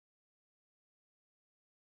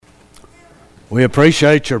We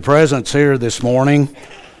appreciate your presence here this morning.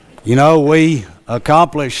 You know, we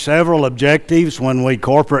accomplish several objectives when we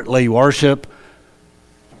corporately worship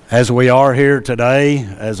as we are here today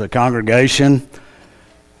as a congregation.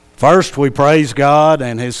 First, we praise God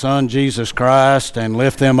and His Son Jesus Christ and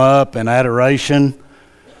lift them up in adoration.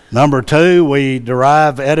 Number two, we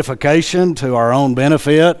derive edification to our own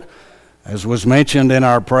benefit, as was mentioned in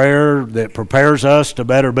our prayer, that prepares us to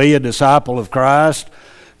better be a disciple of Christ.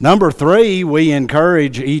 Number three, we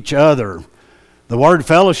encourage each other. The word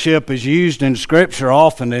fellowship is used in Scripture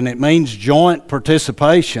often, and it means joint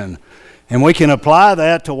participation. And we can apply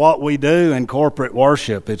that to what we do in corporate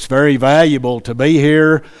worship. It's very valuable to be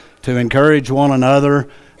here to encourage one another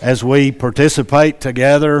as we participate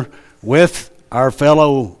together with our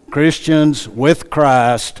fellow Christians, with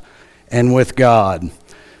Christ, and with God.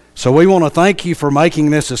 So we want to thank you for making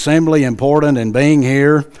this assembly important and being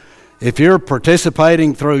here. If you're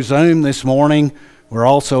participating through Zoom this morning, we're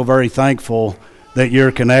also very thankful that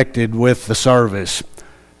you're connected with the service.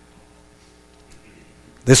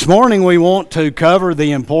 This morning we want to cover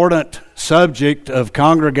the important subject of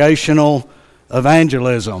congregational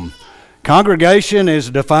evangelism. Congregation is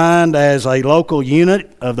defined as a local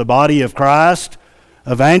unit of the body of Christ.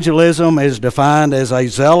 Evangelism is defined as a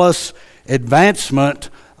zealous advancement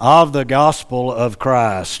of the gospel of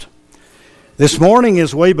Christ. This morning,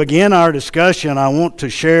 as we begin our discussion, I want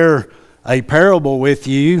to share a parable with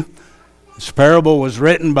you. This parable was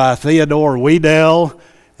written by Theodore Wedel,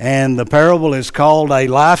 and the parable is called A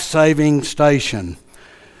Life-Saving Station.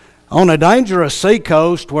 On a dangerous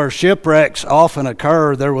seacoast where shipwrecks often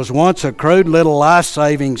occur, there was once a crude little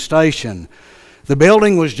life-saving station. The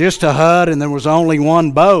building was just a hut and there was only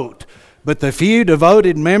one boat, but the few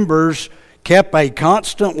devoted members kept a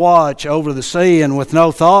constant watch over the sea and with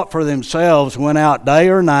no thought for themselves went out day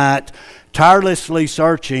or night, tirelessly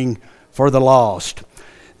searching for the lost.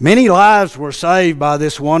 Many lives were saved by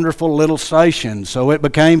this wonderful little station, so it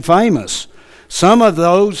became famous. Some of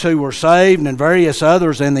those who were saved and various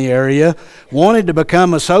others in the area wanted to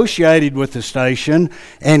become associated with the station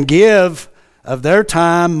and give of their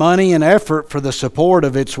time, money, and effort for the support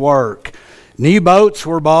of its work. New boats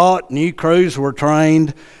were bought, new crews were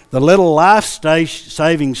trained. The little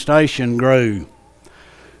life-saving station grew.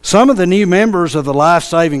 Some of the new members of the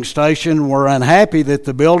life-saving station were unhappy that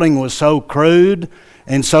the building was so crude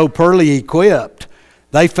and so poorly equipped.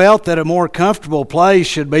 They felt that a more comfortable place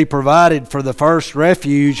should be provided for the first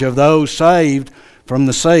refuge of those saved from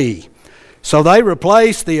the sea. So they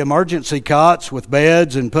replaced the emergency cots with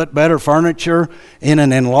beds and put better furniture in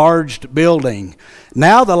an enlarged building.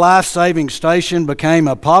 Now the life-saving station became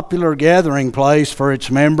a popular gathering place for its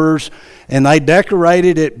members, and they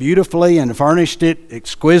decorated it beautifully and furnished it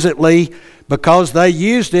exquisitely because they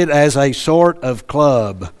used it as a sort of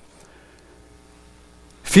club.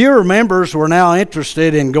 Fewer members were now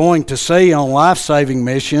interested in going to sea on life-saving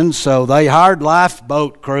missions, so they hired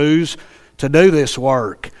lifeboat crews to do this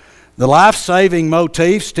work. The life-saving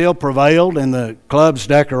motif still prevailed in the club's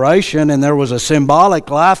decoration, and there was a symbolic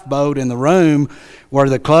lifeboat in the room where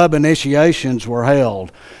the club initiations were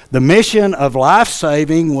held. The mission of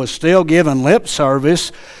life-saving was still given lip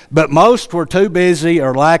service, but most were too busy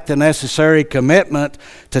or lacked the necessary commitment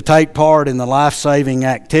to take part in the life-saving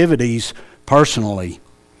activities personally.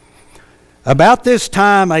 About this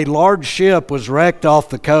time, a large ship was wrecked off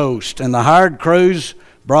the coast, and the hired crews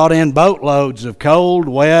brought in boatloads of cold,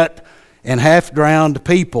 wet, and half-drowned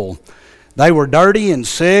people. They were dirty and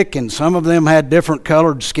sick, and some of them had different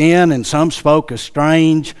colored skin, and some spoke a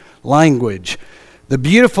strange language. The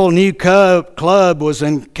beautiful new club was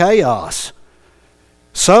in chaos.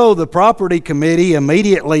 So the property committee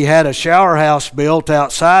immediately had a shower house built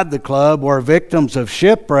outside the club where victims of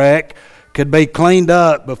shipwreck could be cleaned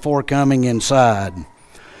up before coming inside.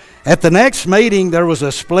 At the next meeting, there was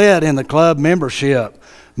a split in the club membership.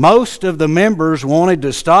 Most of the members wanted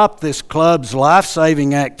to stop this club's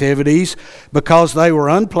life-saving activities because they were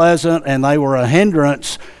unpleasant and they were a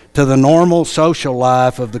hindrance to the normal social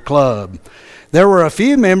life of the club. There were a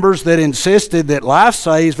few members that insisted that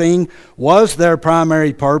life-saving was their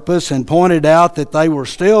primary purpose and pointed out that they were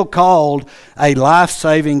still called a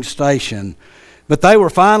life-saving station. But they were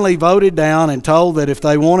finally voted down and told that if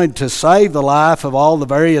they wanted to save the life of all the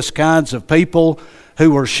various kinds of people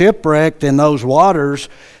who were shipwrecked in those waters,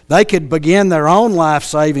 they could begin their own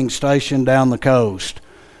life-saving station down the coast.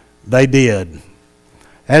 They did.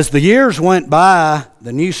 As the years went by,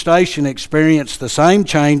 the new station experienced the same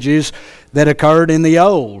changes that occurred in the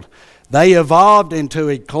old. They evolved into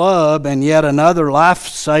a club, and yet another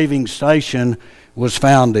life-saving station was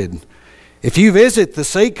founded. If you visit the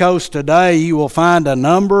seacoast today, you will find a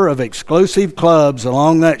number of exclusive clubs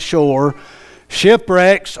along that shore.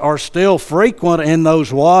 Shipwrecks are still frequent in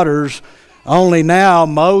those waters, only now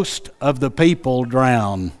most of the people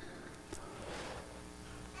drown.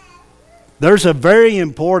 There's a very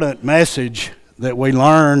important message that we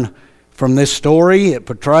learn from this story. It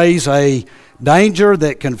portrays a danger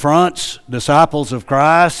that confronts disciples of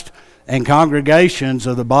Christ and congregations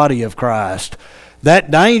of the body of Christ.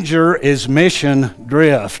 That danger is mission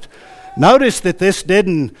drift. Notice that this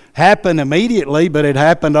didn't happen immediately, but it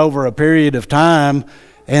happened over a period of time.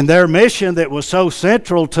 And their mission that was so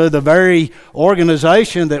central to the very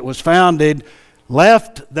organization that was founded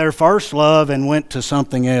left their first love and went to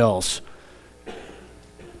something else.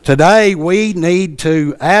 Today we need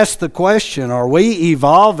to ask the question, are we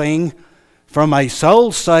evolving from a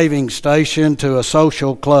soul-saving station to a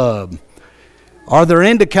social club? Are there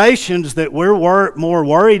indications that we're more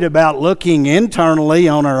worried about looking internally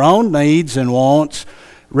on our own needs and wants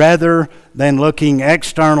rather than looking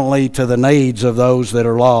externally to the needs of those that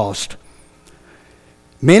are lost?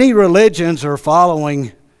 Many religions are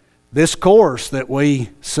following this course that we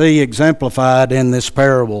see exemplified in this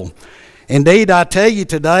parable. Indeed, I tell you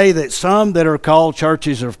today that some that are called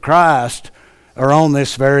churches of Christ are on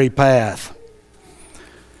this very path.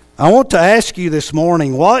 I want to ask you this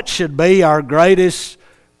morning, what should be our greatest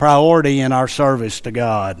priority in our service to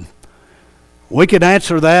God? We could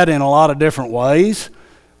answer that in a lot of different ways.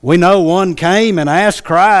 We know one came and asked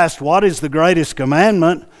Christ, what is the greatest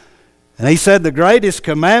commandment? And he said the greatest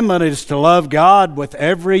commandment is to love God with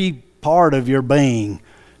every part of your being,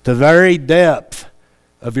 to the very depth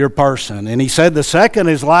of your person. And he said the second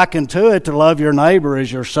is likened to it, to love your neighbor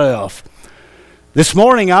as yourself. This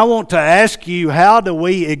morning I want to ask you, how do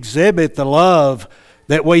we exhibit the love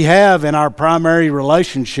that we have in our primary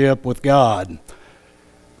relationship with God?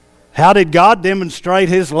 How did God demonstrate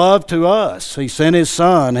His love to us? He sent His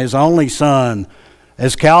Son, His only Son,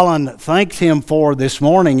 as Callan thanked Him for this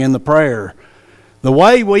morning in the prayer. The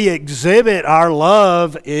way we exhibit our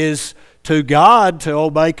love is to God to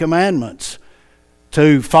obey commandments,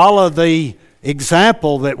 to follow the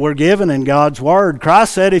example that we're given in God's Word.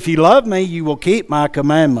 Christ said, if you love me, you will keep my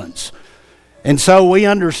commandments. And so we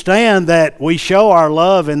understand that we show our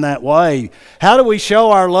love in that way. How do we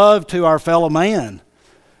show our love to our fellow man?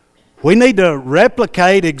 We need to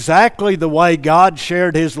replicate exactly the way God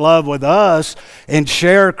shared His love with us and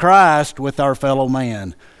share Christ with our fellow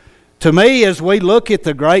man. To me, as we look at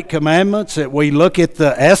the great commandments, that we look at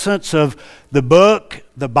the essence of the book,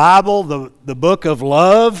 the Bible, the book of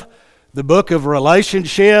love, the book of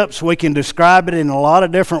relationships, we can describe it in a lot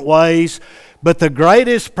of different ways, but the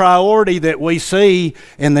greatest priority that we see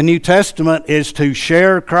in the New Testament is to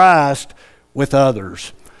share Christ with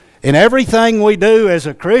others. And everything we do as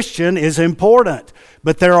a Christian is important,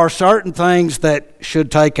 but there are certain things that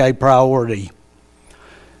should take a priority.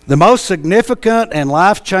 The most significant and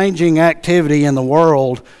life-changing activity in the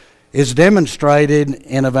world is demonstrated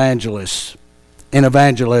in evangelism.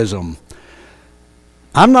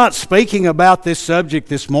 I'm not speaking about this subject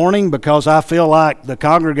this morning because I feel like the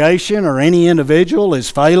congregation or any individual is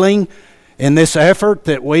failing in this effort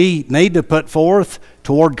that we need to put forth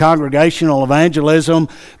toward congregational evangelism,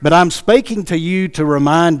 but I'm speaking to you to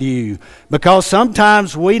remind you, because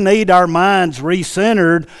sometimes we need our minds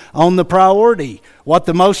recentered on the priority, what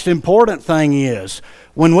the most important thing is.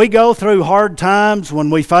 When we go through hard times, when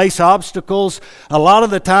we face obstacles, a lot of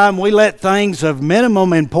the time we let things of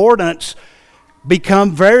minimum importance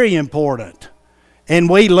become very important, and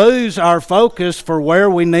we lose our focus for where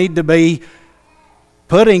we need to be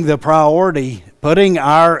putting the priority, putting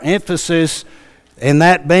our emphasis, and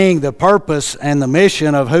that being the purpose and the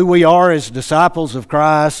mission of who we are as disciples of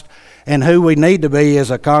Christ and who we need to be as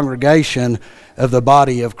a congregation of the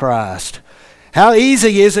body of Christ. How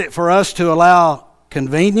easy is it for us to allow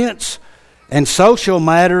convenience and social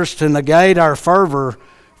matters to negate our fervor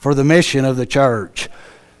for the mission of the church?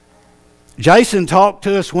 Jason talked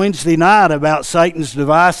to us Wednesday night about Satan's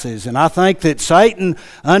devices, and I think that Satan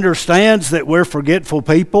understands that we're forgetful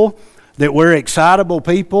people, that we're excitable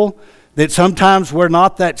people, that sometimes we're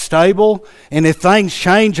not that stable, and if things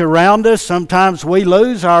change around us, sometimes we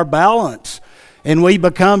lose our balance, and we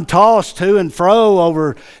become tossed to and fro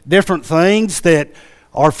over different things that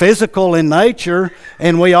are physical in nature,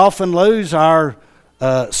 and we often lose our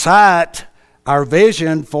sight, our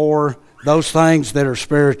vision for those things that are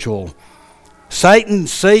spiritual. Satan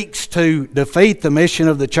seeks to defeat the mission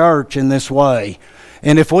of the church in this way.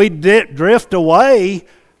 And if we drift away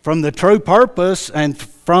from the true purpose and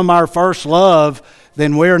from our first love,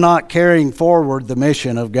 then we're not carrying forward the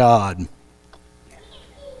mission of God.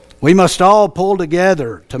 We must all pull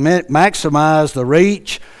together to maximize the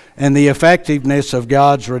reach and the effectiveness of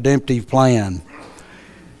God's redemptive plan.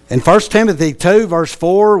 In 1 Timothy 2, verse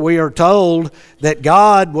 4, we are told that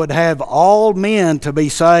God would have all men to be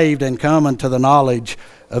saved and come unto the knowledge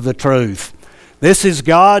of the truth. This is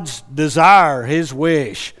God's desire, His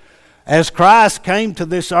wish. As Christ came to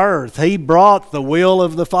this earth, He brought the will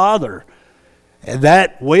of the Father.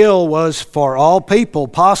 That will was for all people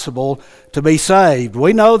possible to be saved.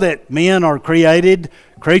 We know that men are created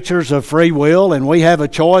creatures of free will, and we have a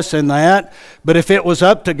choice in that. But if it was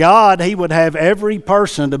up to God, He would have every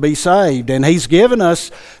person to be saved. And He's given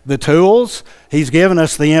us the tools, He's given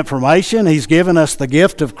us the information, He's given us the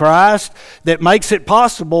gift of Christ that makes it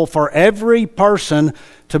possible for every person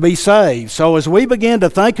to be saved. So as we begin to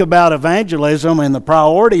think about evangelism and the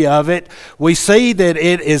priority of it, we see that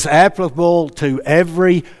it is applicable to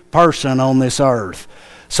every person on this earth.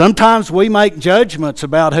 Sometimes we make judgments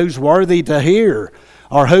about who's worthy to hear,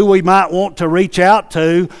 or who we might want to reach out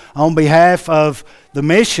to on behalf of the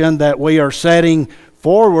mission that we are setting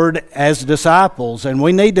forward as disciples. And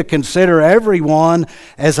we need to consider everyone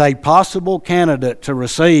as a possible candidate to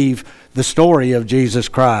receive the story of Jesus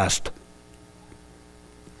Christ.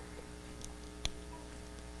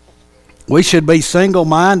 We should be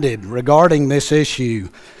single-minded regarding this issue.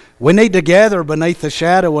 We need to gather beneath the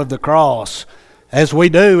shadow of the cross, as we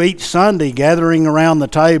do each Sunday, gathering around the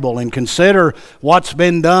table, and consider what's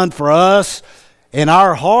been done for us. And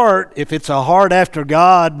our heart, if it's a heart after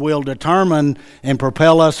God, will determine and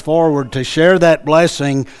propel us forward to share that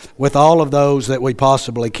blessing with all of those that we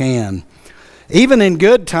possibly can. Even in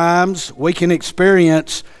good times, we can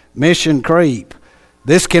experience mission creep.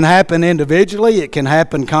 This can happen individually, it can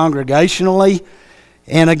happen congregationally,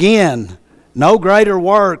 and again, no greater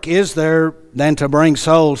work is there than to bring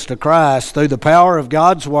souls to Christ through the power of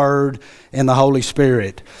God's Word and the Holy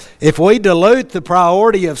Spirit. If we dilute the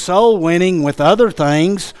priority of soul winning with other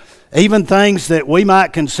things, even things that we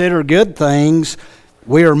might consider good things,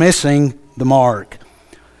 we are missing the mark.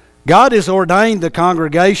 God has ordained the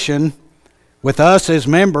congregation, with us as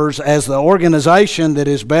members, as the organization that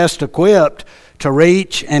is best equipped to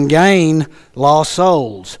reach and gain lost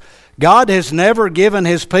souls. God has never given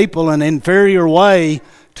His people an inferior way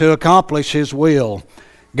to accomplish His will.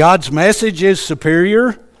 God's message is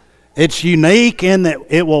superior. It's unique in that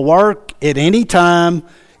it will work at any time,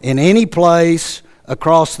 in any place,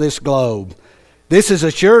 across this globe. This is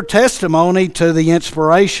a sure testimony to the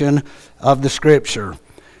inspiration of the Scripture.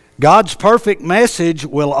 God's perfect message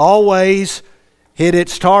will always hit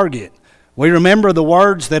its target. We remember the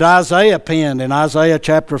words that Isaiah penned in Isaiah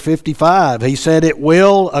chapter 55. He said, "It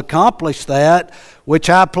will accomplish that which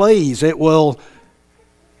I please." It will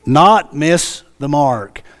not miss the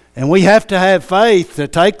mark. And we have to have faith to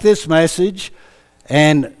take this message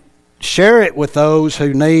and share it with those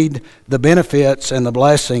who need the benefits and the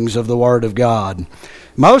blessings of the Word of God.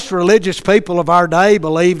 Most religious people of our day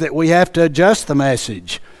believe that we have to adjust the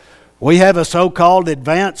message. We have a so-called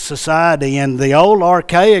advanced society, and the old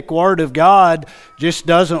archaic Word of God just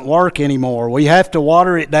doesn't work anymore. We have to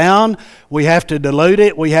water it down. We have to dilute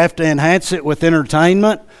it. We have to enhance it with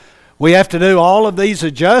entertainment. We have to do all of these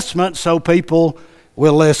adjustments so people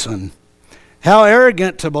will listen. How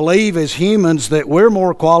arrogant to believe as humans that we're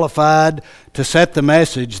more qualified to set the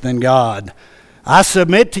message than God. I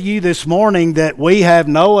submit to you this morning that we have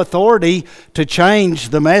no authority to change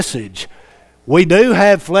the message. We do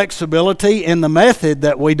have flexibility in the method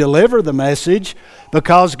that we deliver the message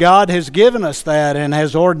because God has given us that and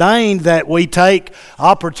has ordained that we take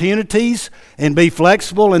opportunities and be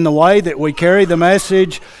flexible in the way that we carry the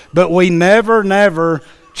message, but we never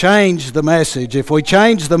change the message. If we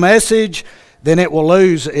change the message, then it will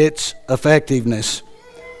lose its effectiveness.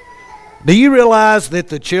 Do you realize that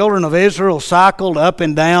the children of Israel cycled up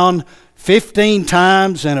and down 15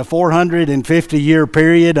 times in a 450-year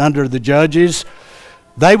period under the judges?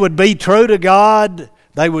 They would be true to God.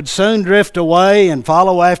 They would soon drift away and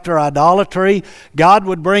follow after idolatry. God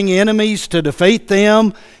would bring enemies to defeat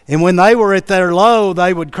them. And when they were at their low,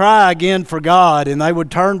 they would cry again for God, and they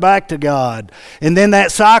would turn back to God. And then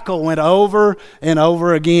that cycle went over and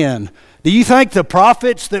over again. Do you think the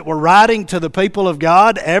prophets that were writing to the people of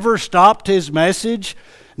God ever stopped His message?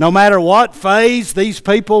 No matter what phase these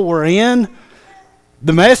people were in,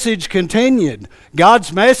 the message continued.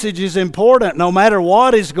 God's message is important. No matter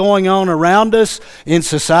what is going on around us in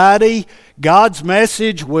society, God's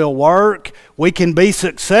message will work. We can be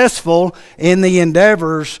successful in the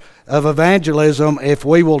endeavors of evangelism if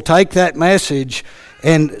we will take that message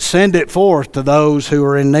and send it forth to those who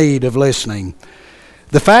are in need of listening.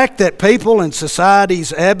 The fact that people and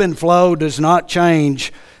societies ebb and flow does not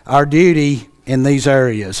change our duty in these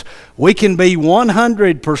areas. We can be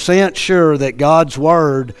 100% sure that God's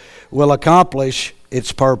Word will accomplish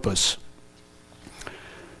its purpose.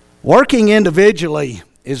 Working individually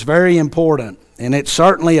is very important, and it's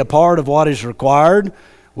certainly a part of what is required.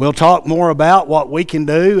 We'll talk more about what we can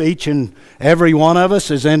do, each and every one of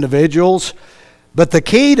us as individuals. But the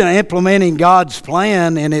key to implementing God's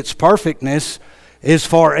plan in its perfectness is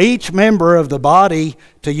for each member of the body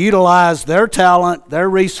to utilize their talent, their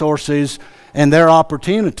resources, and their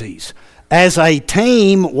opportunities as a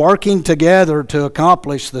team working together to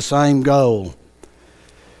accomplish the same goal.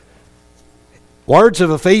 Words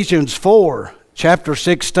of Ephesians 4, chapter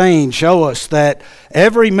 16, show us that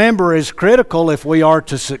every member is critical if we are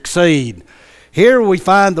to succeed. Here we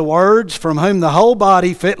find the words, "From whom the whole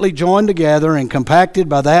body fitly joined together and compacted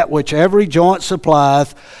by that which every joint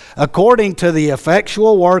supplieth, according to the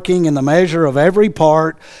effectual working in the measure of every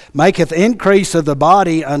part, maketh increase of the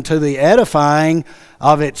body unto the edifying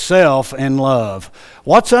of itself in love."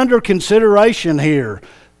 What's under consideration here?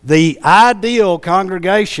 The ideal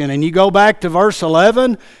congregation. And you go back to verse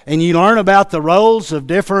 11 and you learn about the roles of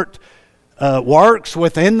different works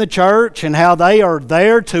within the church and how they are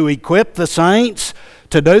there to equip the saints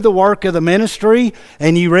to do the work of the ministry.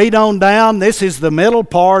 And you read on down, this is the middle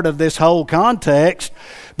part of this whole context,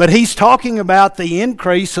 but he's talking about the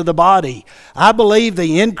increase of the body. I believe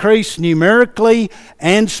the increase numerically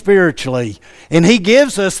and spiritually. And he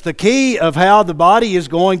gives us the key of how the body is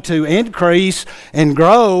going to increase and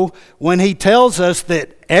grow when he tells us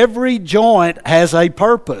that every joint has a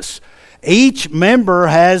purpose. Each member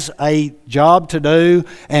has a job to do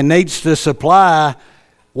and needs to supply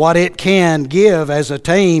what it can give as a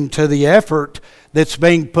team to the effort that's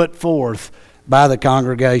being put forth by the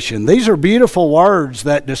congregation. These are beautiful words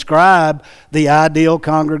that describe the ideal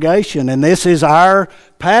congregation, and this is our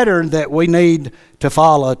pattern that we need to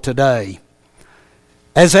follow today.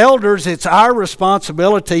 As elders, it's our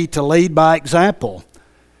responsibility to lead by example.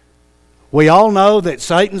 We all know that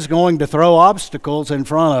Satan's going to throw obstacles in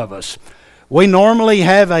front of us. We normally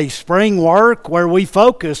have a spring work where we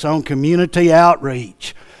focus on community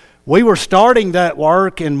outreach. We were starting that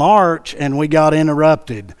work in March and we got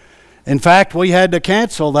interrupted. In fact, we had to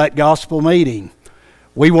cancel that gospel meeting.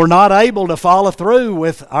 We were not able to follow through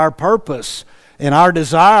with our purpose and our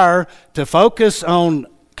desire to focus on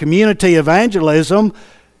community evangelism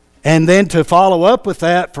and then to follow up with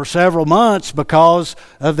that for several months because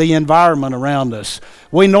of the environment around us.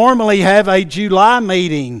 We normally have a July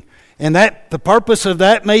meeting, and the purpose of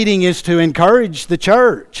that meeting is to encourage the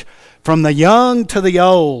church, from the young to the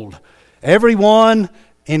old. Everyone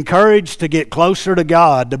encouraged to get closer to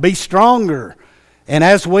God, to be stronger. And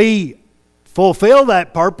as we fulfill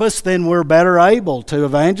that purpose, then we're better able to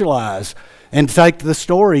evangelize and take the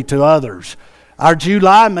story to others. Our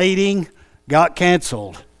July meeting got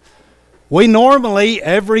canceled. We normally,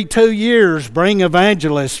 every 2 years, bring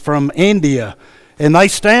evangelists from India, and they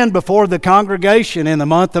stand before the congregation in the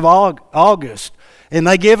month of August, and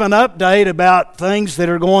they give an update about things that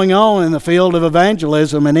are going on in the field of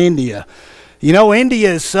evangelism in India. You know,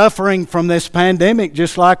 India is suffering from this pandemic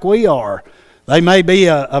just like we are. They may be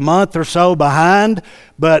a month or so behind,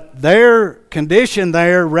 but their condition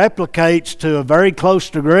there replicates to a very close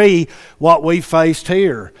degree what we faced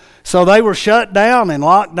here. So they were shut down and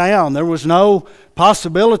locked down. There was no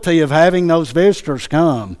possibility of having those visitors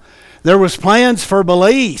come. There was plans for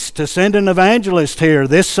Belize to send an evangelist here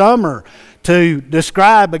this summer to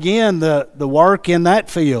describe again the work in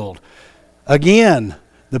that field. Again,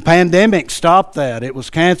 the pandemic stopped that. It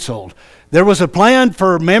was canceled. There was a plan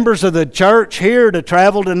for members of the church here to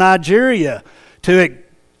travel to Nigeria to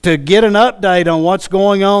get an update on what's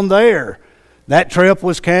going on there. That trip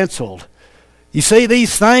was canceled. You see,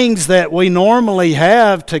 these things that we normally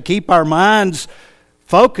have to keep our minds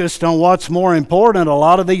focused on what's more important, a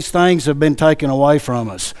lot of these things have been taken away from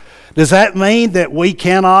us. Does that mean that we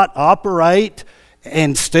cannot operate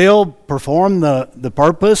and still perform the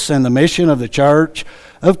purpose and the mission of the church?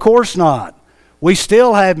 Of course not. We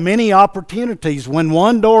still have many opportunities. When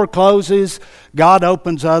one door closes, God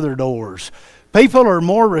opens other doors. People are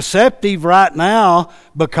more receptive right now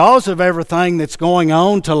because of everything that's going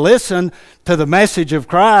on to listen to the message of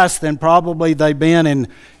Christ than probably they've been in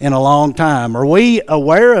a long time. Are we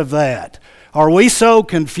aware of that? Are we so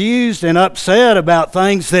confused and upset about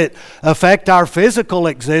things that affect our physical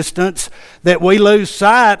existence that we lose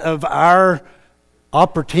sight of our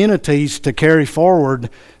opportunities to carry forward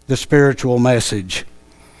the spiritual message?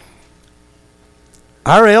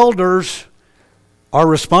 Our elders are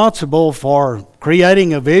responsible for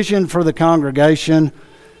creating a vision for the congregation,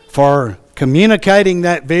 for communicating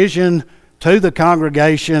that vision to the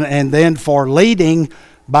congregation, and then for leading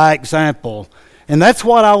by example. And that's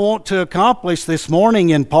what I want to accomplish this morning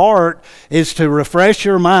in part, is to refresh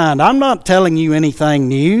your mind. I'm not telling you anything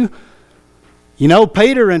new. You know,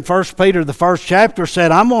 Peter in 1 Peter, the first chapter,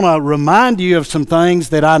 said, I'm going to remind you of some things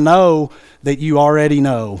that I know that you already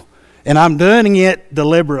know. And I'm doing it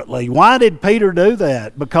deliberately. Why did Peter do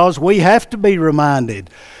that? Because we have to be reminded.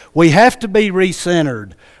 We have to be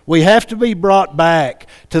recentered. We have to be brought back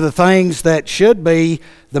to the things that should be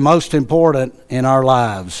the most important in our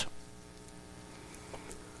lives.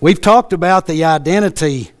 We've talked about the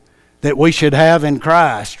identity that we should have in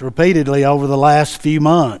Christ repeatedly over the last few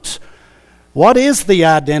months. What is the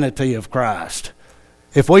identity of Christ?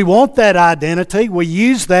 If we want that identity, we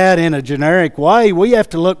use that in a generic way. We have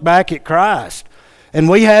to look back at Christ, and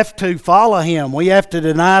we have to follow Him. We have to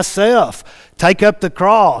deny self, take up the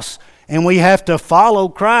cross, and we have to follow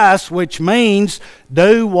Christ, which means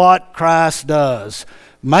do what Christ does.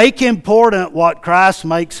 Make important what Christ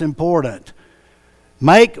makes important.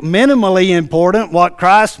 Make minimally important what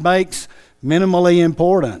Christ makes minimally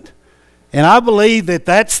important. And I believe that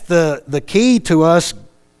that's the key to us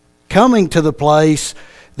coming to the place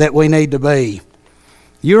that we need to be.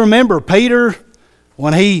 You remember Peter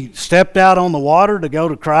when he stepped out on the water to go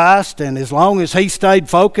to Christ, and as long as he stayed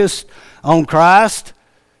focused on Christ,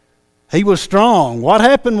 he was strong. What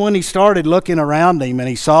happened when he started looking around him and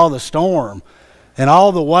he saw the storm and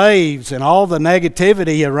all the waves and all the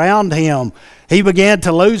negativity around him? He began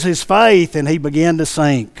to lose his faith and he began to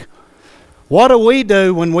sink. What do we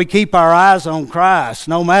do when we keep our eyes on Christ?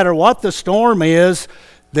 No matter what the storm is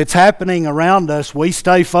that's happening around us, we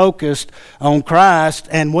stay focused on Christ,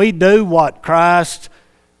 and we do what Christ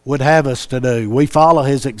would have us to do. We follow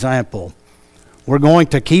His example. We're going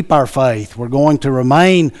to keep our faith. We're going to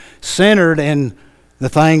remain centered in the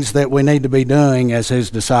things that we need to be doing as His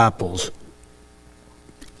disciples.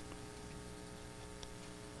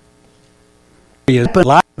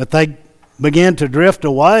 But they began to drift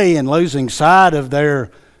away, and losing sight of their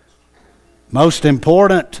most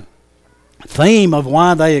important theme of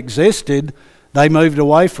why they existed, they moved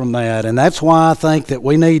away from that. And that's why I think that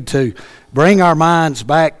we need to bring our minds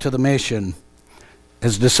back to the mission.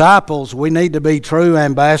 As disciples, we need to be true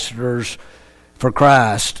ambassadors for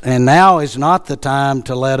Christ, and now is not the time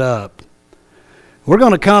to let up. We're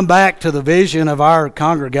going to come back to the vision of our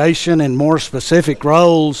congregation and more specific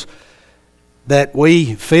roles that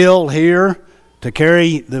we fill here to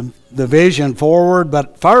carry the vision forward.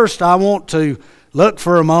 But first, I want to look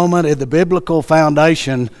for a moment at the biblical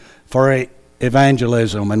foundation for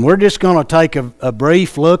evangelism. And we're just going to take a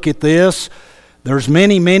brief look at this. There's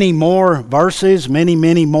many, many more verses, many,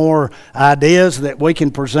 many more ideas that we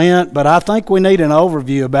can present, but I think we need an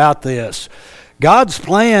overview about this. God's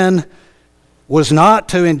plan was not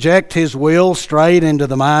to inject His will straight into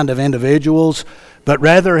the mind of individuals, but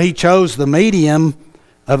rather He chose the medium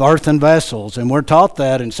of earthen vessels. And we're taught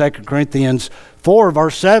that in 2 Corinthians 4,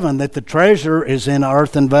 verse 7, that the treasure is in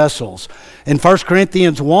earthen vessels. In 1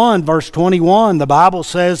 Corinthians 1, verse 21, the Bible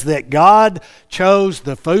says that God chose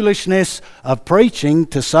the foolishness of preaching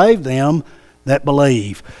to save them that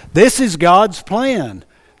believe. This is God's plan.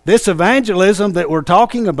 This evangelism that we're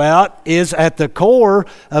talking about is at the core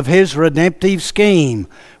of His redemptive scheme.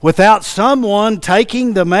 Without someone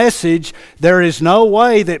taking the message, there is no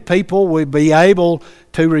way that people will be able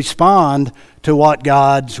to respond to what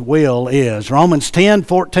God's will is. Romans 10,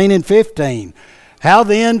 14 and 15. How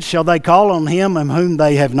then shall they call on Him of whom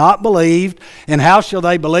they have not believed? And how shall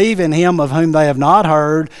they believe in Him of whom they have not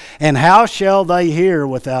heard? And how shall they hear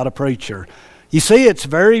without a preacher? You see, it's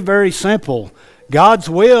very, very simple. God's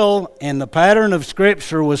will and the pattern of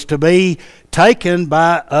Scripture was to be taken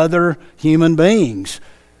by other human beings,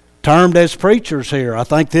 termed as preachers here. I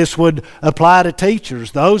think this would apply to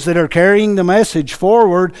teachers, those that are carrying the message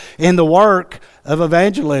forward in the work of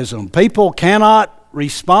evangelism. People cannot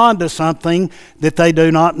respond to something that they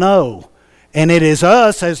do not know. And it is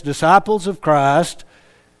us as disciples of Christ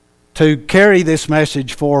to carry this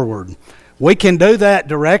message forward. We can do that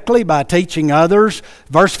directly by teaching others.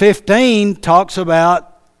 Verse 15 talks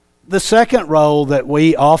about the second role that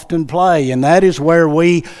we often play, and that is where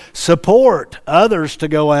we support others to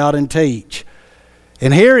go out and teach.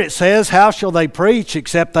 And here it says, how shall they preach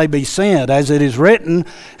except they be sent? As it is written,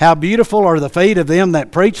 how beautiful are the feet of them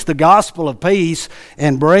that preach the gospel of peace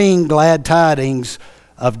and bring glad tidings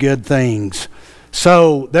of good things.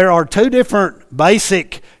 So there are two different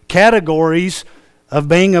basic categories of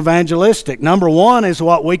being evangelistic. Number one is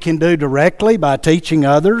what we can do directly by teaching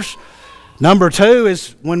others. Number two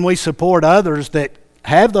is when we support others that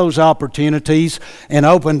have those opportunities and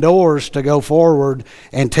open doors to go forward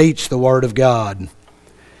and teach the Word of God.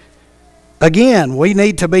 Again, we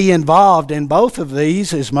need to be involved in both of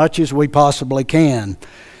these as much as we possibly can.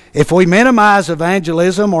 If we minimize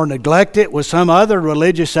evangelism or neglect it with some other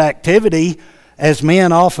religious activity, as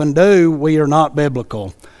men often do, we are not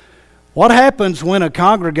biblical. What happens when a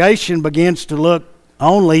congregation begins to look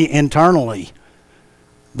only internally?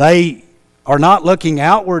 They are not looking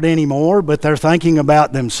outward anymore, but they're thinking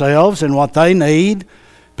about themselves and what they need.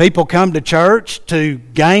 People come to church to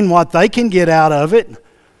gain what they can get out of it,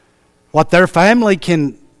 what their family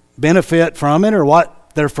can benefit from it, or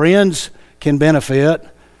what their friends can benefit.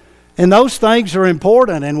 And those things are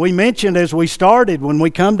important. And we mentioned as we started, when we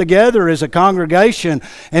come together as a congregation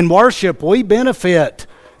and worship, we benefit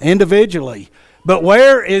individually. But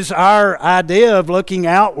where is our idea of looking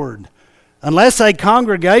outward? Unless a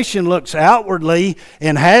congregation looks outwardly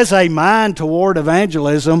and has a mind toward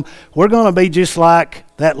evangelism, we're going to be just like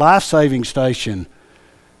that life-saving station.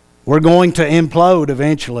 We're going to implode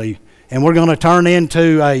eventually, and we're going to turn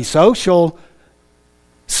into a social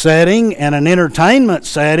setting and an entertainment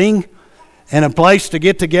setting and a place to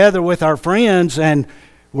get together with our friends, and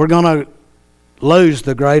we're going to lose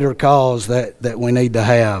the greater cause that we need to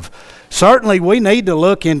have. Certainly, we need to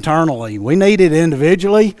look internally. We need it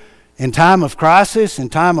individually. In time of crisis, in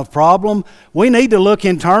time of problem, we need to look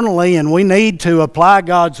internally, and we need to apply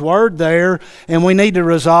God's Word there, and we need to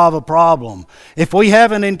resolve a problem. If we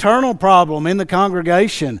have an internal problem in the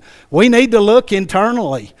congregation, we need to look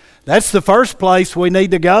internally. That's the first place we need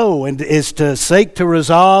to go, and is to seek to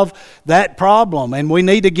resolve that problem, and we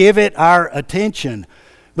need to give it our attention.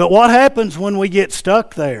 But what happens when we get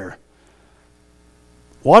stuck there?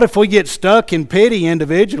 What if we get stuck in pity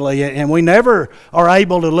individually and we never are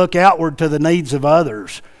able to look outward to the needs of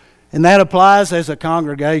others? And that applies as a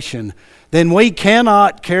congregation. Then we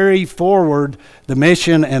cannot carry forward the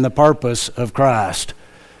mission and the purpose of Christ.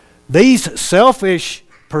 These selfish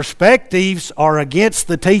perspectives are against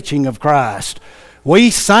the teaching of Christ.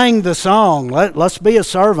 We sang the song, let's be a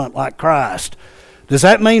servant like Christ. Does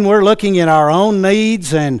that mean we're looking at our own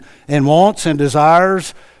needs and wants and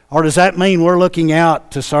desires? Or does that mean we're looking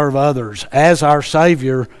out to serve others, as our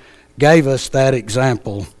Savior gave us that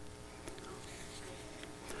example?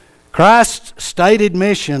 Christ's stated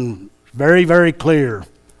mission, very, very clear.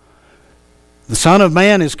 The Son of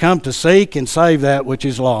Man has come to seek and save that which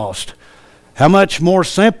is lost. How much more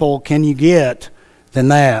simple can you get than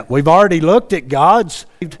that? We've already looked at God's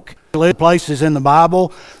places in the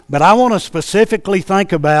Bible, but I want to specifically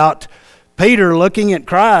think about Peter looking at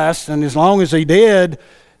Christ, and as long as he did,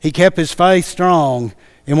 he kept his faith strong.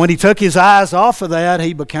 And when he took his eyes off of that,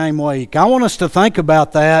 he became weak. I want us to think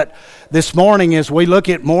about that this morning as we look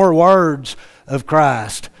at more words of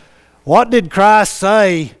Christ. What did Christ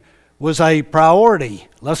say was a priority?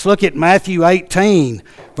 Let's look at Matthew 18,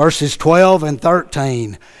 verses 12 and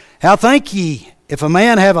 13. How think ye, if a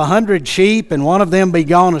man have 100 sheep, and one of them be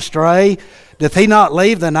gone astray, doth he not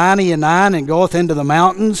leave the 99 and goeth into the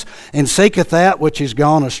mountains, and seeketh that which is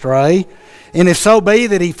gone astray? And if so be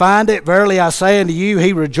that he find it, verily I say unto you,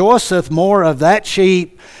 he rejoiceth more of that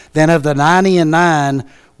sheep than of the 99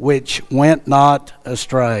 which went not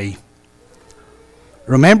astray.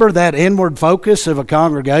 Remember that inward focus of a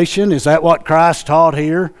congregation? Is that what Christ taught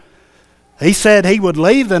here? He said he would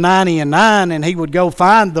leave the 99 and he would go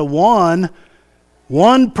find the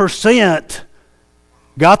 1%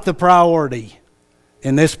 got the priority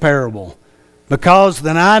in this parable. Because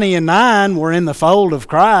the 99 were in the fold of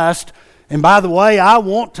Christ. And by the way, I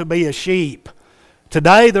want to be a sheep.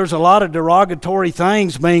 Today there's a lot of derogatory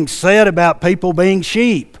things being said about people being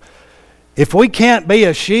sheep. If we can't be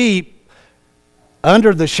a sheep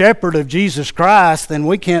under the shepherd of Jesus Christ, then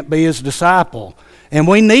we can't be his disciple. And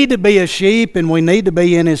we need to be a sheep, and we need to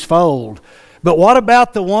be in his fold. But what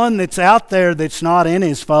about the one that's out there that's not in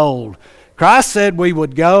his fold? Christ said we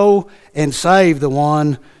would go and save the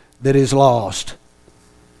one that is lost.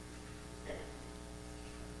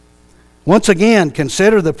 Once again,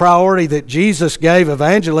 consider the priority that Jesus gave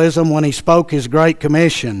evangelism when he spoke his Great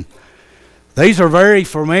Commission. These are very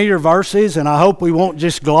familiar verses, and I hope we won't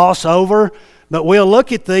just gloss over, but we'll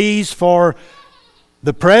look at these for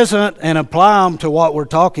the present and apply them to what we're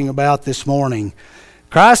talking about this morning.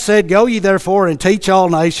 Christ said, Go ye therefore and teach all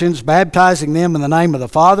nations, baptizing them in the name of the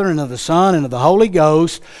Father and of the Son and of the Holy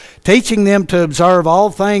Ghost, teaching them to observe all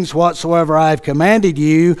things whatsoever I have commanded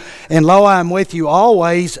you, and lo, I am with you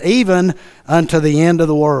always, even unto the end of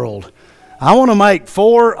the world. I want to make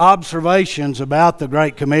 4 observations about the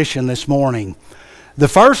Great Commission this morning. The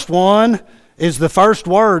first one is the first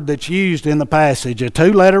word that's used in the passage, a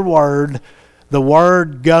 2-letter word, the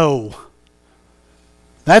word go.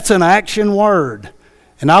 That's an action word.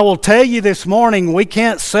 And I will tell you this morning, we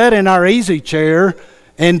can't sit in our easy chair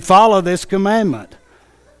and follow this commandment.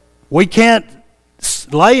 We can't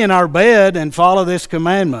lay in our bed and follow this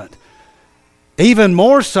commandment. Even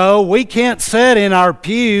more so, we can't sit in our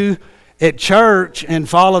pew at church and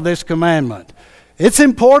follow this commandment. It's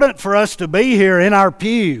important for us to be here in our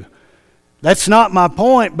pew. That's not my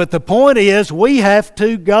point, but the point is we have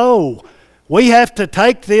to go. We have to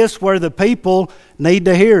take this where the people need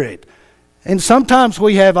to hear it. And sometimes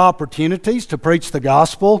we have opportunities to preach the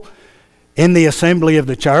gospel in the assembly of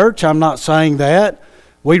the church. I'm not saying that.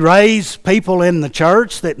 We raise people in the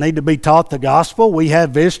church that need to be taught the gospel. We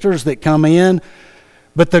have visitors that come in.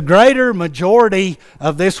 But the greater majority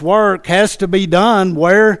of this work has to be done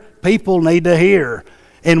where people need to hear.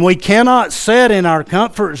 And we cannot sit in our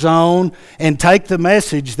comfort zone and take the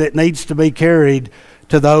message that needs to be carried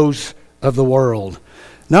to those of the world.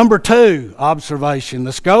 Number 2, observation.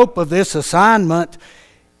 The scope of this assignment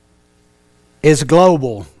is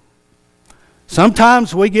global.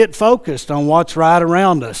 Sometimes we get focused on what's right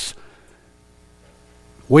around us.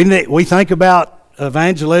 We think about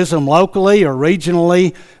evangelism locally or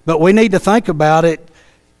regionally, but we need to think about it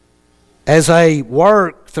as a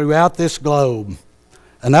work throughout this globe.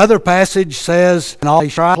 Another passage says,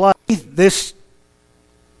 this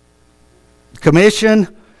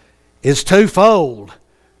commission is twofold.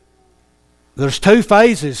 There's 2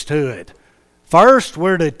 phases to it. First,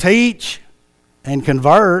 we're to teach and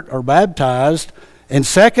convert or baptized, and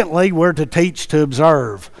secondly, we're to teach to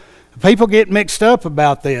observe. People get mixed up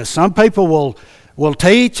about this. Some people will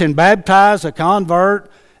teach and baptize a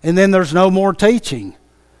convert, and then there's no more teaching.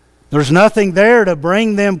 There's nothing there to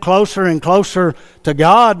bring them closer and closer to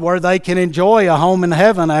God where they can enjoy a home in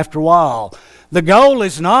heaven after a while. The goal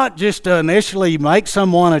is not just to initially make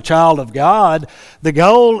someone a child of God. The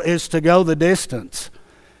goal is to go the distance.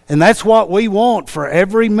 And that's what we want for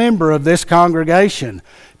every member of this congregation,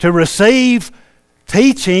 to receive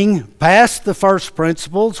teaching past the first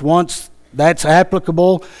principles once that's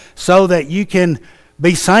applicable, so that you can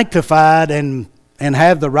be sanctified and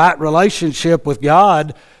have the right relationship with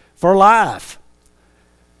God for life.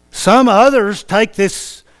 Some others take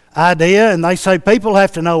this idea and they say people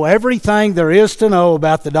have to know everything there is to know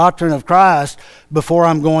about the doctrine of Christ before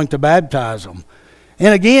I'm going to baptize them.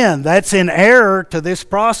 And again, that's in error to this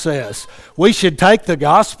process. We should take the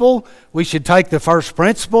gospel, we should take the first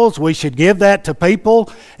principles, we should give that to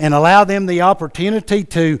people and allow them the opportunity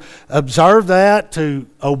to observe that, to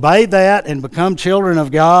obey that, and become children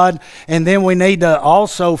of God. And then we need to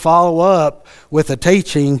also follow up with the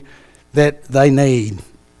teaching that they need.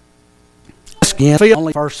 Again,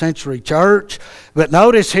 only first century church. But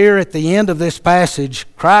notice here at the end of this passage,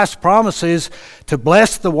 Christ promises to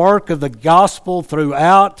bless the work of the gospel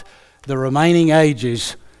throughout the remaining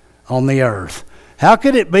ages on the earth. How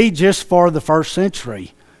could it be just for the first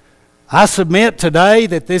century? I submit today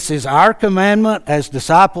that this is our commandment as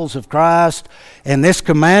disciples of Christ, and this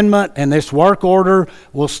commandment and this work order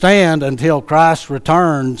will stand until Christ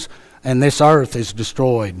returns and this earth is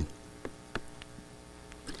destroyed.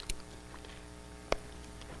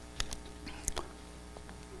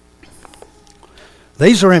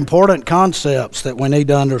 These are important concepts that we need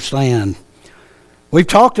to understand. We've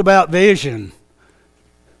talked about vision.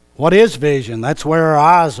 What is vision? That's where our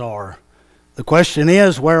eyes are. The question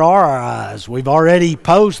is, where are our eyes? We've already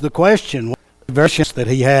posed the question, the verses that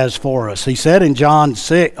he has for us. He said in John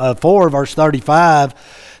 4, verse 35,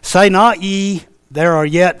 "Say not ye, there are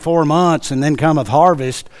yet 4 months, and then cometh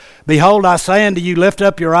harvest. Behold, I say unto you, lift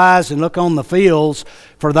up your eyes and look on the fields,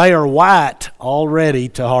 for they are white already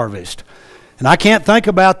to harvest." And I can't think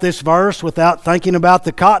about this verse without thinking about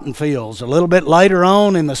the cotton fields. A little bit later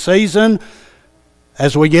on in the season,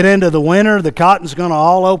 as we get into the winter, the cotton's going to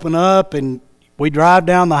all open up, and we drive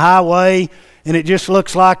down the highway, and it just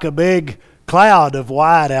looks like a big cloud of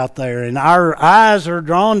white out there, and our eyes are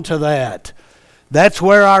drawn to that. That's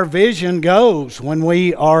where our vision goes when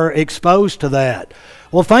we are exposed to that.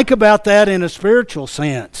 Well, think about that in a spiritual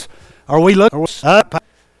sense. Are we looking up?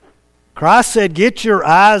 Christ said, get your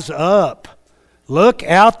eyes up. Look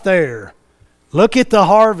out there. Look at the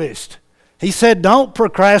harvest. He said, don't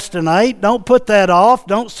procrastinate. Don't put that off.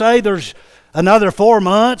 Don't say there's another 4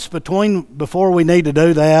 months before we need to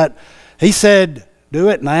do that. He said, do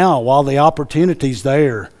it now while the opportunity's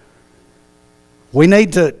there. We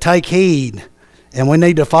need to take heed, and we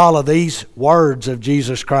need to follow these words of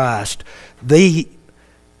Jesus Christ. The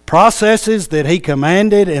processes that he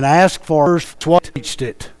commanded and asked for, reached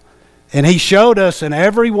it. And he showed us in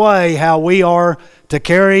every way how we are to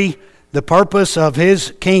carry the purpose of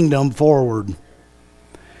his kingdom forward.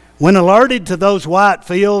 When alerted to those white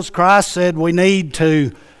fields, Christ said we need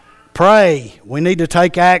to pray. We need to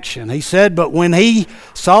take action. He said, but when he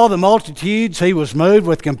saw the multitudes, he was moved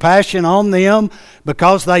with compassion on them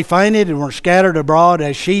because they fainted and were scattered abroad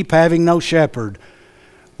as sheep having no shepherd.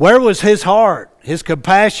 Where was his heart, his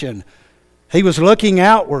compassion? He was looking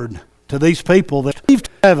outward to these people that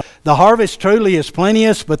the harvest truly is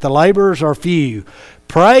plenteous, but the laborers are few.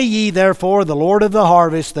 Pray ye therefore the Lord of the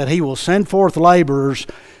harvest that he will send forth laborers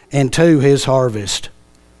into his harvest.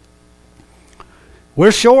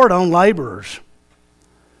 We're short on laborers.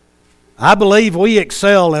 I believe we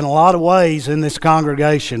excel in a lot of ways in this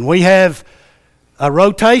congregation. We have a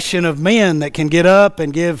rotation of men that can get up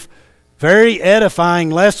and give very edifying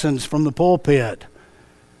lessons from the pulpit.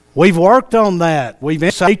 We've worked on that. We've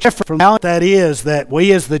effort from how that is that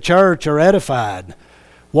we as the church are edified.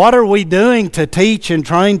 What are we doing to teach and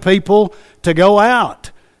train people to go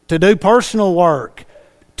out, to do personal work,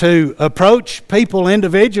 to approach people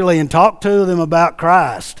individually and talk to them about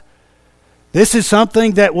Christ? This is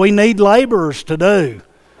something that we need laborers to do.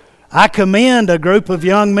 I commend a group of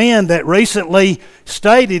young men that recently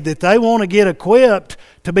stated that they want to get equipped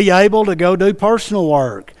to be able to go do personal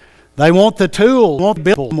work. They want the tools, want to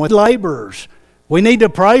build them with laborers. We need to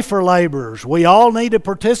pray for laborers. We all need to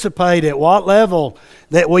participate at what level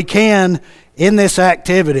that we can in this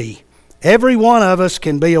activity. Every one of us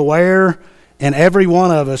can be aware, and every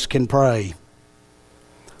one of us can pray.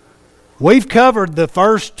 We've covered the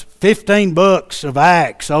first 15 books of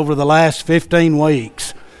Acts over the last 15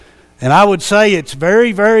 weeks. And I would say it's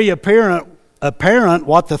very, very apparent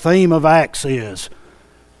what the theme of Acts is.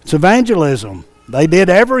 It's evangelism. They did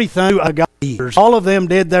everything. All of them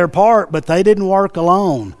did their part, but they didn't work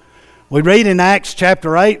alone. We read in Acts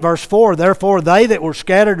chapter 8, verse 4, therefore they that were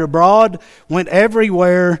scattered abroad went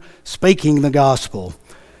everywhere speaking the gospel.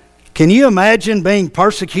 Can you imagine being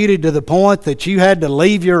persecuted to the point that you had to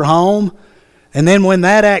leave your home? And then when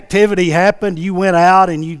that activity happened, you went out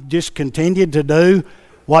and you just continued to do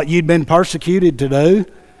what you'd been persecuted to do?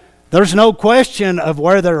 There's no question of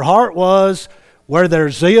where their heart was, where their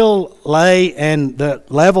zeal lay, and the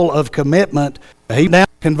level of commitment. He now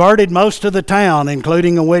converted most of the town,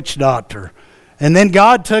 including a witch doctor. And then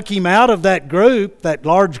God took him out of that group, that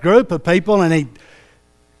large group of people, and he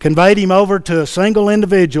conveyed him over to a single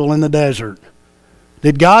individual in the desert.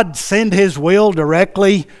 Did God send his will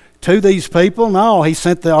directly to these people? No, he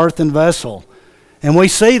sent the earthen vessel. And we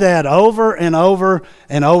see that over and over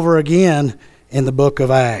and over again in the book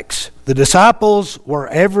of Acts. The disciples were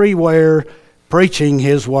everywhere preaching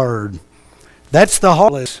his word. That's the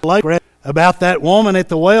heart about that woman at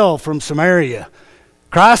the well from Samaria.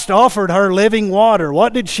 Christ offered her living water.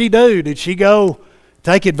 What did she do? Did she go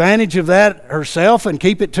take advantage of that herself and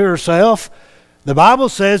keep it to herself? The Bible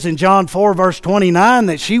says in John 4 verse 29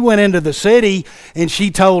 that she went into the city and she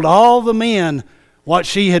told all the men what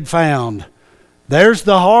she had found. There's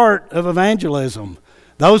the heart of evangelism.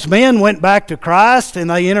 Those men went back to Christ and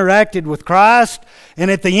they interacted with Christ,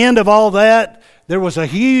 and at the end of all that, there was a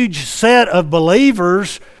huge set of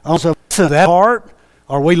believers. Also, that heart,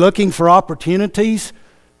 are we looking for opportunities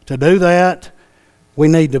to do that? We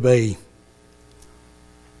need to be.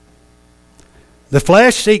 The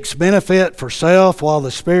flesh seeks benefit for self, while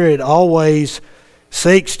the Spirit always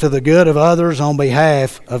seeks to the good of others on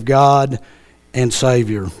behalf of God and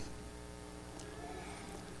Savior.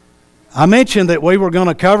 I mentioned that we were going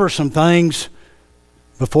to cover some things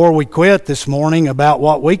before we quit this morning about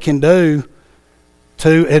what we can do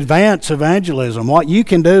to advance evangelism, what you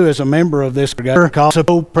can do as a member of this congregation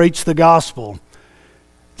to preach the gospel.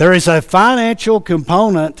 There is a financial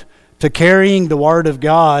component to carrying the Word of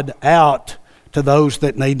God out to those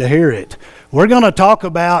that need to hear it. We're going to talk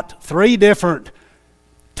about 3 different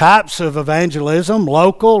types of evangelism: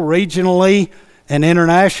 local, regionally, and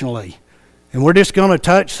internationally. And we're just going to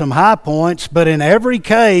touch some high points, but in every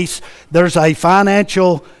case, there's a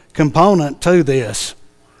financial component to this.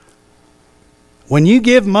 When you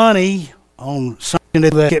give money on something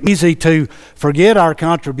that it's easy to forget our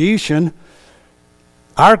contribution,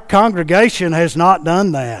 our congregation has not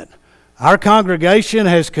done that. Our congregation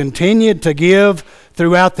has continued to give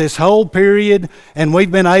throughout this whole period, and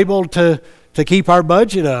we've been able to keep our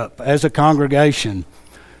budget up as a congregation.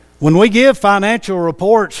 When we give financial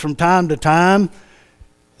reports from time to time,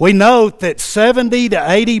 we note that 70 to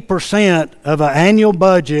 80% of an annual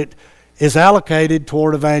budget is allocated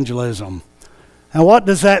toward evangelism. Now, what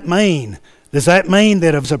does that mean? Does that mean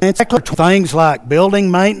that if things like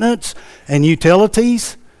building maintenance and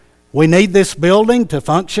utilities, we need this building to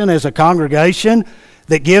function as a congregation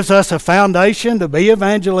that gives us a foundation to be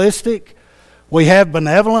evangelistic? We have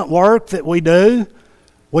benevolent work that we do.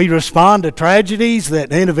 We respond to tragedies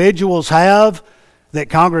that individuals have, that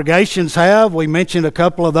congregations have. We mentioned a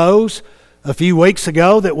couple of those a few weeks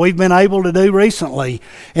ago that we've been able to do recently.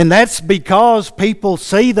 And that's because people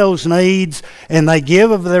see those needs and they give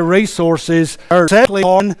of their resources exactly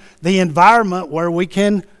on the environment where we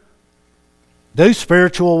can do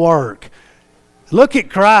spiritual work. Look at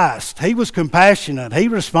Christ. He was compassionate. He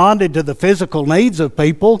responded to the physical needs of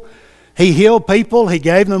people. He healed people. He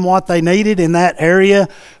gave them what they needed in that area.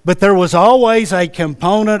 But there was always a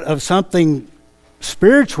component of something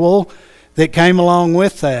spiritual that came along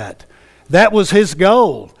with that. That was his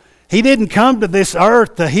goal. He didn't come to this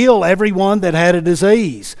earth to heal everyone that had a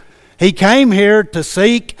disease. He came here to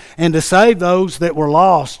seek and to save those that were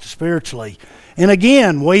lost spiritually. And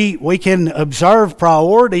again, we can observe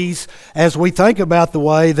priorities as we think about the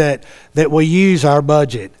way that we use our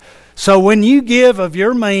budget. So when you give of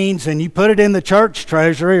your means and you put it in the church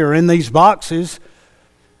treasury or in these boxes,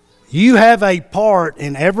 you have a part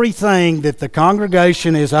in everything that the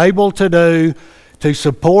congregation is able to do to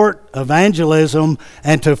support evangelism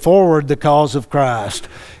and to forward the cause of Christ.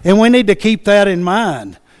 And we need to keep that in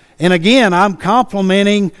mind. And again, I'm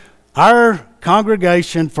complimenting our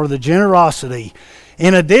congregation for the generosity.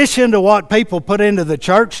 In addition to what people put into the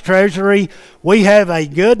church treasury, we have a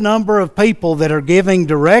good number of people that are giving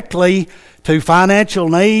directly to financial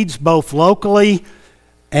needs, both locally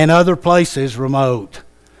and other places remote.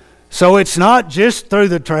 So it's not just through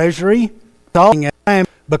the treasury,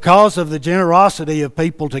 because of the generosity of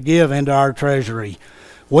people to give into our treasury.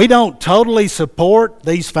 We don't totally support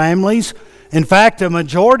these families. In fact, a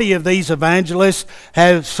majority of these evangelists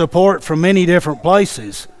have support from many different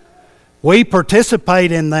places. We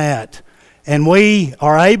participate in that, and we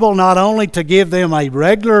are able not only to give them a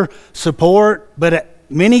regular support, but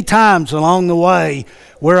many times along the way,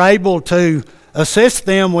 we're able to assist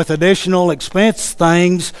them with additional expense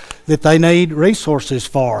things that they need resources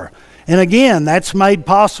for. And again, that's made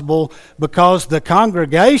possible because the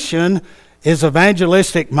congregation is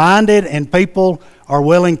evangelistic minded and people are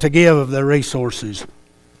willing to give of their resources.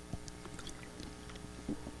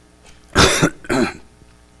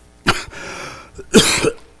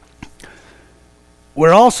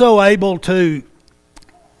 We're also able to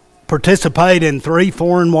participate in 3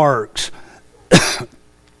 foreign works: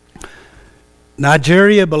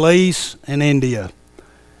 Nigeria, Belize, and India.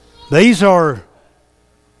 These are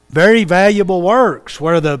very valuable works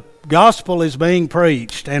where the gospel is being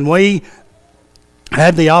preached, and we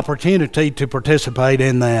had the opportunity to participate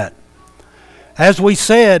in that. As we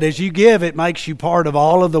said, as you give, it makes you part of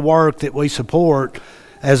all of the work that we support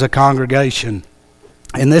as a congregation.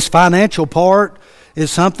 And this financial part is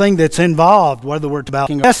something that's involved, whether we're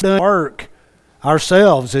talking about work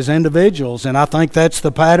ourselves as individuals, and I think that's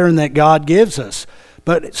the pattern that God gives us.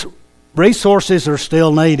 But resources are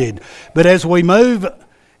still needed. But as we move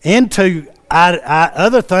into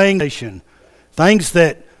other things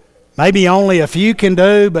that maybe only a few can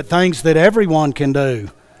do, but things that everyone can do.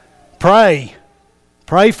 Pray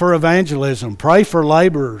for evangelism. Pray for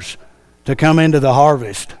laborers to come into the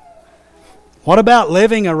harvest. What about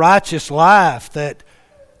living a righteous life that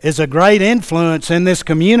is a great influence in this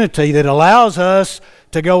community that allows us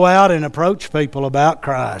to go out and approach people about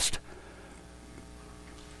Christ?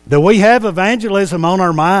 Do we have evangelism on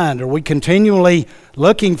our mind? Are we continually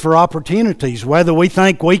looking for opportunities, whether we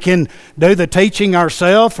think we can do the teaching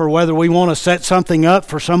ourselves or whether we want to set something up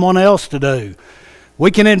for someone else to do?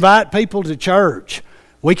 We can invite people to church.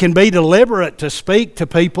 We can be deliberate to speak to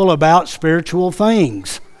people about spiritual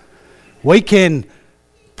things. We can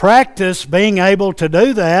practice being able to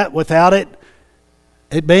do that without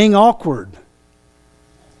it being awkward.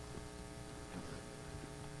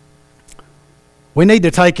 We need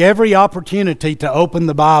to take every opportunity to open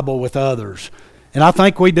the Bible with others. And I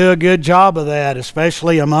think we do a good job of that,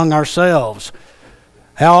 especially among ourselves.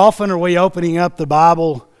 How often are we opening up the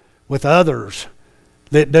Bible with others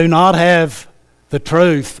that do not have the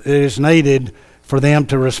truth that is needed for them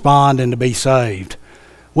to respond and to be saved?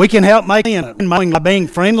 We can help make it by being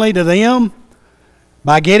friendly to them,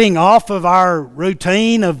 by getting off of our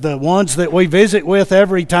routine of the ones that we visit with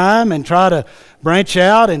every time and try to branch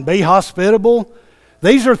out and be hospitable.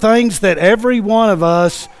 These are things that every one of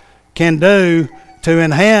us can do to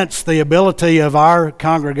enhance the ability of our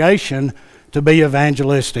congregation to be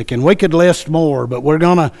evangelistic. And we could list more, but we're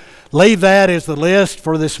going to leave that as the list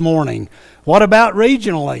for this morning. What about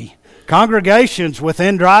regionally? Congregations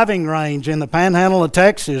within driving range in the Panhandle of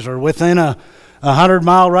Texas or within a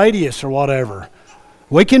 100-mile radius or whatever.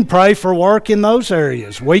 We can pray for work in those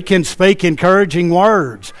areas. We can speak encouraging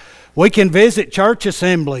words. We can visit church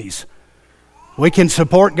assemblies. We can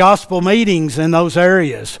support gospel meetings in those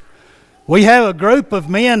areas. We have a group of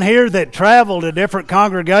men here that travel to different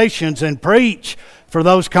congregations and preach for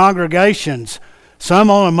those congregations, some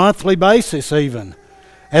on a monthly basis even.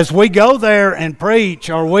 As we go there and preach,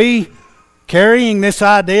 are we carrying this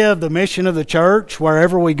idea of the mission of the church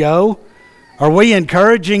wherever we go? Are we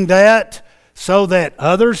encouraging that so that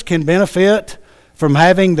others can benefit from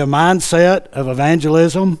having the mindset of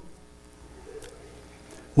evangelism?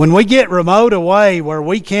 When we get remote away where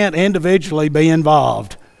we can't individually be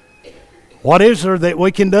involved, what is there that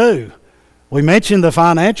we can do? We mentioned the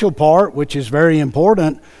financial part, which is very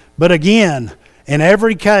important, but again, in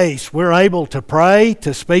every case, we're able to pray,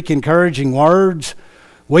 to speak encouraging words.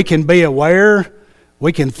 We can be aware.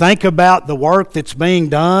 We can think about the work that's being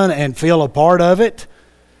done and feel a part of it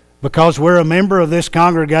because we're a member of this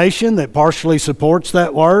congregation that partially supports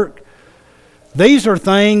that work. These are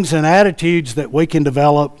things and attitudes that we can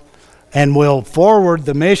develop and will forward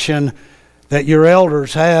the mission that your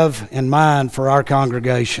elders have in mind for our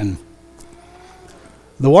congregation.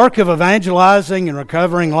 The work of evangelizing and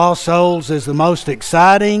recovering lost souls is the most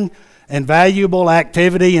exciting and valuable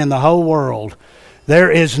activity in the whole world. There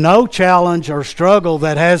is no challenge or struggle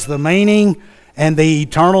that has the meaning and the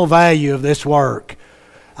eternal value of this work.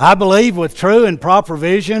 I believe with true and proper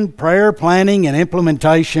vision, prayer, planning, and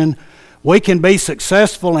implementation, we can be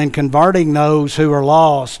successful in converting those who are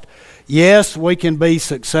lost. Yes, we can be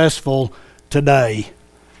successful today.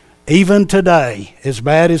 Even today, as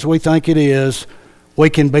bad as we think it is, we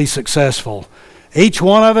can be successful. Each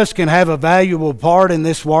one of us can have a valuable part in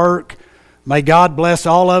this work. May God bless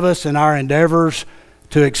all of us in our endeavors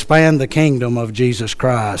to expand the kingdom of Jesus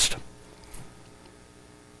Christ.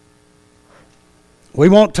 We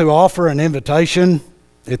want to offer an invitation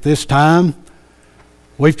at this time.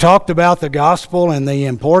 We've talked about the gospel and the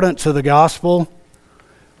importance of the gospel.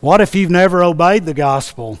 What if you've never obeyed the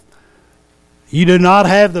gospel? You do not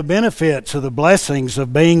have the benefits of the blessings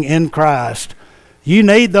of being in Christ. You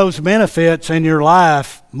need those benefits in your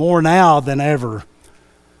life more now than ever.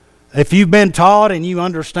 If you've been taught and you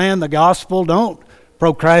understand the gospel, don't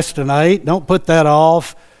procrastinate. Don't put that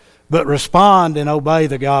off, but respond and obey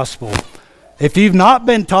the gospel. If you've not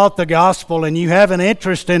been taught the gospel and you have an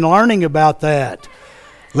interest in learning about that,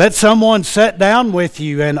 let someone sit down with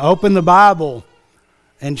you and open the Bible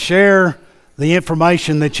and share the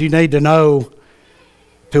information that you need to know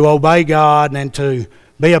to obey God and to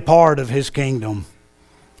be a part of His kingdom.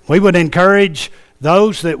 We would encourage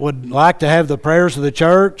those that would like to have the prayers of the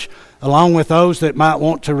church, along with those that might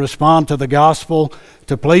want to respond to the gospel,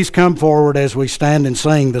 to please come forward as we stand and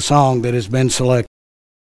sing the song that has been selected.